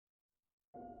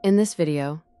In this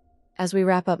video, as we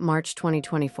wrap up March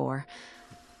 2024,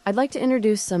 I'd like to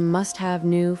introduce some must-have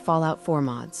new Fallout 4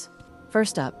 mods.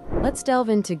 First up, let's delve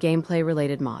into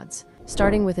gameplay-related mods,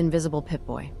 starting with Invisible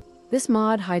Pip-Boy. This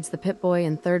mod hides the Pip-Boy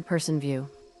in third-person view.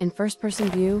 In first-person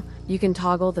view, you can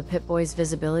toggle the Pip-Boy's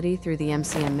visibility through the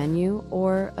MCM menu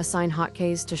or assign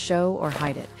hotkeys to show or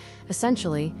hide it.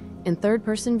 Essentially, in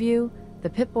third-person view, the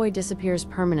Pip-Boy disappears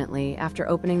permanently after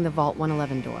opening the Vault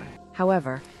 111 door.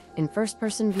 However, in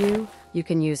first-person view, you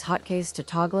can use hotkeys to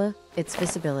toggle its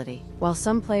visibility. While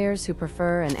some players who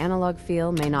prefer an analog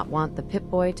feel may not want the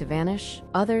Pip-Boy to vanish,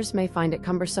 others may find it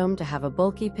cumbersome to have a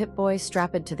bulky Pip-Boy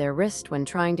strapped to their wrist when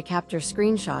trying to capture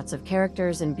screenshots of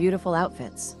characters in beautiful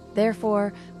outfits.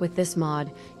 Therefore, with this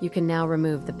mod, you can now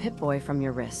remove the Pip-Boy from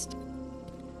your wrist.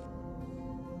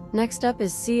 Next up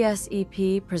is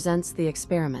CSEP Presents The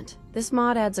Experiment. This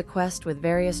mod adds a quest with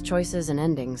various choices and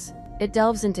endings. It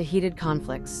delves into heated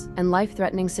conflicts and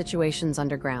life-threatening situations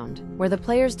underground, where the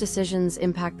player's decisions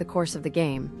impact the course of the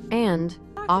game, and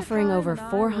offering over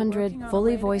 400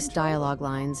 fully voiced dialogue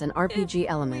lines and RPG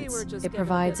elements, it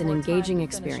provides an engaging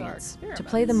experience. To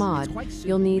play the mod,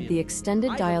 you'll need the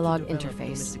extended dialogue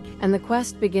interface, and the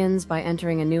quest begins by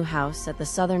entering a new house at the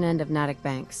southern end of Natick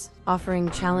Banks,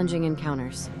 offering challenging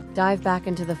encounters. Dive back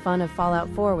into the fun of Fallout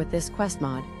 4 with this quest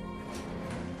mod.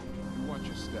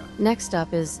 Next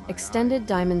up is Extended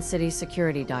Diamond City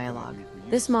Security Dialogue.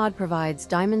 This mod provides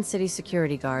Diamond City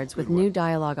security guards with new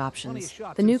dialogue options.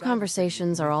 The new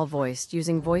conversations are all voiced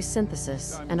using voice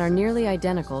synthesis and are nearly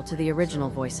identical to the original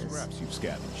voices. Perhaps you've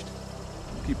scavenged.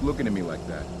 Keep looking at me like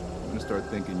that. I'm gonna start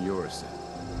thinking you're a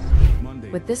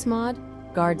Sith. With this mod,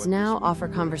 guards now offer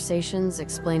conversations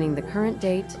explaining the current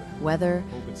date, weather,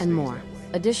 and more.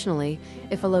 Additionally,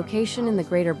 if a location in the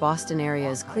greater Boston area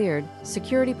is cleared,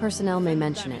 security personnel may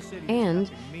mention it,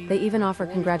 and they even offer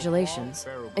congratulations,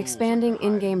 expanding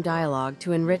in-game dialogue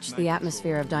to enrich the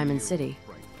atmosphere of Diamond City.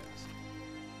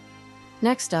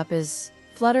 Next up is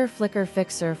Flutter Flicker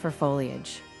Fixer for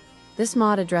Foliage. This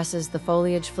mod addresses the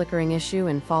foliage flickering issue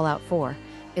in Fallout 4.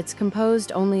 It's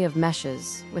composed only of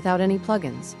meshes, without any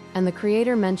plugins, and the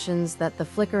creator mentions that the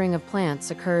flickering of plants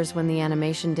occurs when the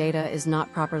animation data is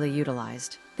not properly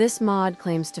utilized. This mod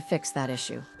claims to fix that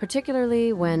issue,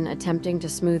 particularly when attempting to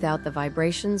smooth out the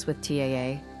vibrations with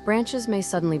TAA. Branches may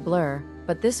suddenly blur,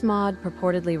 but this mod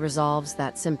purportedly resolves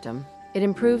that symptom. It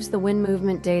improves the wind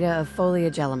movement data of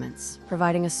foliage elements,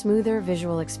 providing a smoother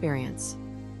visual experience.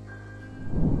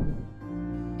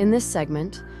 In this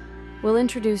segment, we'll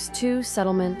introduce two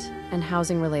settlement and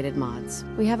housing-related mods.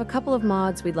 We have a couple of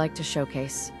mods we'd like to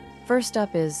showcase. First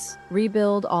up is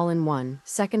Rebuild All-in-One,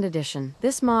 2nd Edition.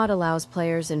 This mod allows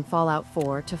players in Fallout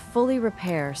 4 to fully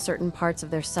repair certain parts of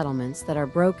their settlements that are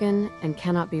broken and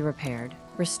cannot be repaired,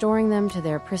 restoring them to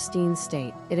their pristine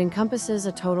state. It encompasses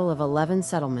a total of 11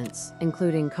 settlements,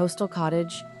 including Coastal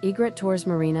Cottage, Egret Tours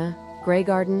Marina, Grey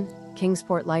Garden,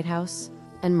 Kingsport Lighthouse,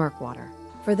 and Murkwater.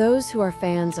 For those who are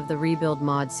fans of the Rebuild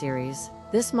mod series,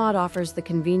 this mod offers the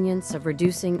convenience of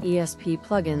reducing ESP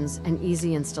plugins and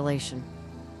easy installation.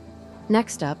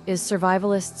 Next up is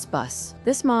Survivalist's Bus.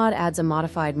 This mod adds a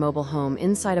modified mobile home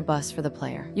inside a bus for the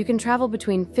player. You can travel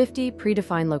between 50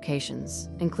 predefined locations,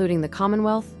 including the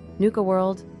Commonwealth, Nuka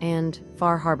World, and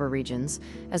Far Harbor regions,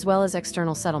 as well as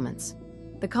external settlements.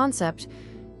 The concept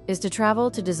is to travel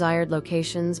to desired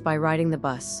locations by riding the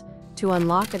bus. To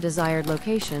unlock a desired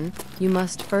location, you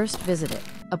must first visit it.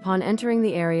 Upon entering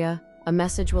the area, a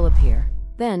message will appear.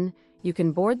 Then, you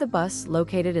can board the bus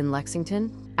located in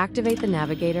Lexington, activate the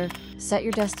navigator, set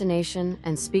your destination,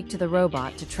 and speak to the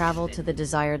robot to travel to the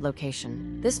desired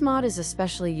location. This mod is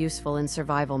especially useful in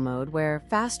survival mode where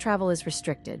fast travel is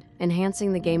restricted,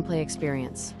 enhancing the gameplay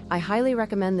experience. I highly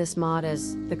recommend this mod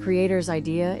as the creator's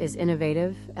idea is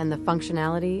innovative and the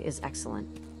functionality is excellent.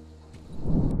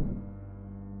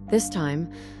 This time,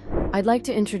 I'd like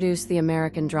to introduce the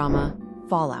American drama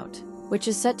Fallout, which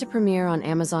is set to premiere on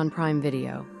Amazon Prime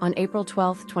Video on April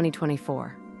 12,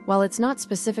 2024. While it's not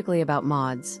specifically about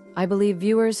mods, I believe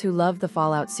viewers who love the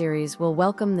Fallout series will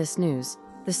welcome this news.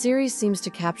 The series seems to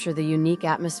capture the unique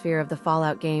atmosphere of the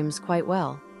Fallout games quite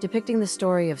well, depicting the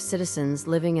story of citizens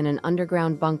living in an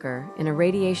underground bunker in a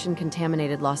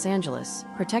radiation-contaminated Los Angeles,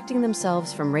 protecting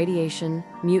themselves from radiation,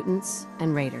 mutants,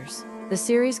 and raiders. The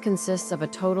series consists of a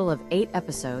total of 8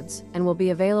 episodes and will be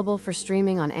available for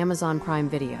streaming on Amazon Prime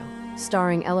Video,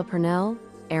 starring Ella Purnell,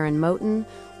 Aaron Moten,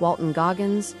 Walton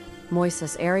Goggins,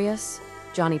 Moises Arias,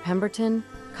 Johnny Pemberton,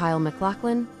 Kyle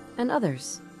MacLachlan, and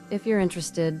others. If you're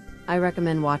interested, I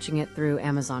recommend watching it through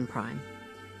Amazon Prime.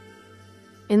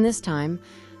 In this time,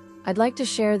 I'd like to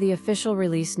share the official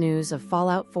release news of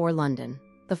Fallout 4 London.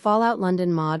 The Fallout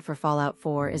London mod for Fallout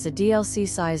 4 is a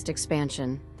DLC-sized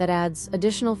expansion that adds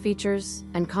additional features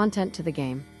and content to the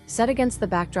game. Set against the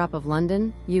backdrop of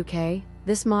London, UK,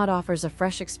 this mod offers a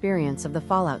fresh experience of the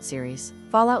Fallout series.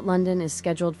 Fallout London is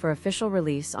scheduled for official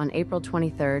release on April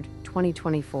 23,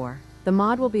 2024. The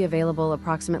mod will be available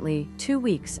approximately 2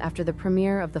 weeks after the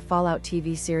premiere of the Fallout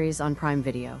TV series on Prime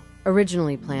Video.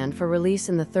 Originally planned for release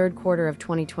in the third quarter of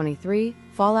 2023,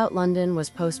 Fallout London was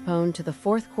postponed to the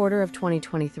fourth quarter of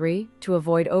 2023 to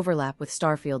avoid overlap with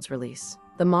Starfield's release.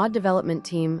 The mod development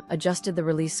team adjusted the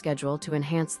release schedule to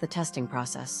enhance the testing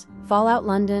process. Fallout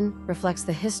London reflects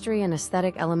the history and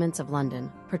aesthetic elements of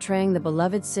London, portraying the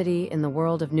beloved city in the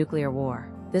world of nuclear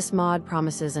war. This mod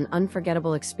promises an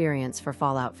unforgettable experience for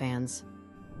Fallout fans.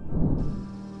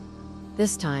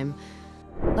 This time,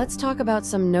 let's talk about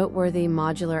some noteworthy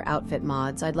modular outfit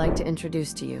mods I'd like to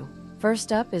introduce to you.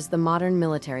 First up is the Modern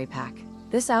Military Pack.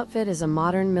 This outfit is a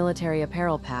modern military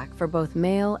apparel pack for both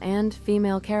male and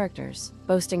female characters,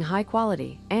 boasting high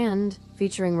quality and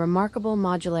featuring remarkable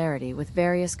modularity with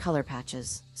various color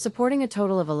patches. Supporting a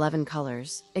total of 11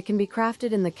 colors, it can be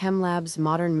crafted in the ChemLab's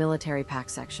Modern Military Pack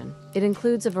section. It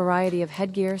includes a variety of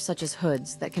headgear such as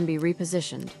hoods that can be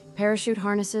repositioned, parachute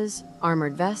harnesses,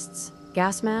 armored vests,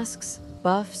 gas masks,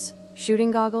 buffs,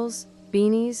 shooting goggles,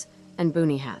 beanies, and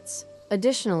boonie hats.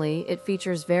 Additionally, it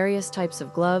features various types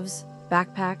of gloves,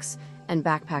 backpacks, and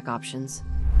backpack options.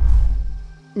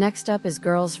 Next up is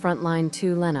Girls Frontline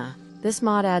 2 Lenna. This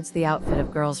mod adds the outfit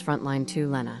of Girls Frontline 2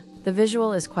 Lenna. The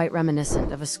visual is quite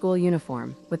reminiscent of a school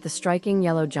uniform, with the striking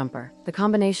yellow jumper. The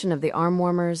combination of the arm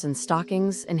warmers and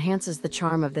stockings enhances the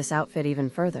charm of this outfit even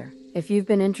further. If you've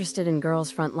been interested in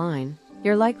Girls Frontline,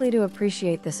 you're likely to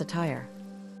appreciate this attire.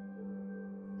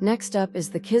 Next up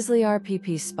is the Kizlyar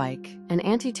PP Spike, an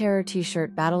Antiterror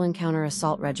t-shirt Battle Encounter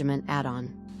Assault Regiment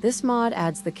add-on. This mod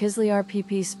adds the Kizlyar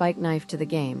PP Spike knife to the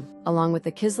game, along with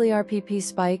the Kizlyar PP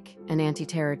Spike and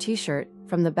Antiterror t-shirt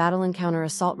from the Battle Encounter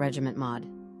Assault Regiment mod.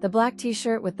 The black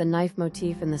t-shirt with the knife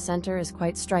motif in the center is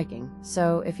quite striking,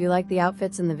 so if you like the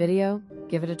outfits in the video,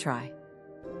 give it a try.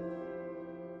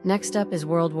 Next up is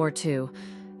World War II,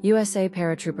 USA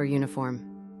Paratrooper uniform.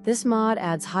 This mod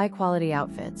adds high-quality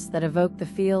outfits that evoke the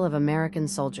feel of American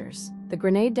soldiers. The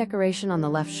grenade decoration on the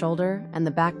left shoulder and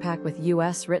the backpack with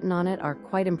US written on it are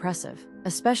quite impressive.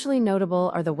 Especially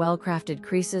notable are the well-crafted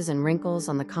creases and wrinkles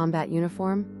on the combat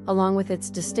uniform, along with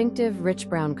its distinctive rich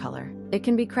brown color. It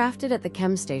can be crafted at the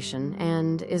chem station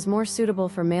and is more suitable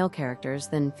for male characters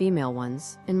than female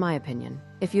ones, in my opinion.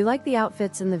 If you like the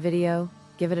outfits in the video,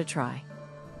 give it a try.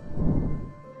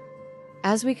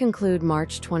 As we conclude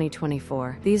March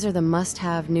 2024, these are the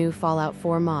must-have new Fallout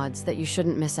 4 mods that you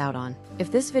shouldn't miss out on.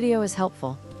 If this video is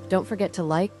helpful, don't forget to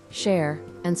like, share,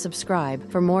 and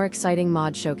subscribe for more exciting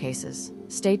mod showcases.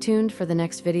 Stay tuned for the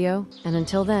next video, and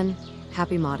until then,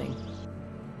 happy modding.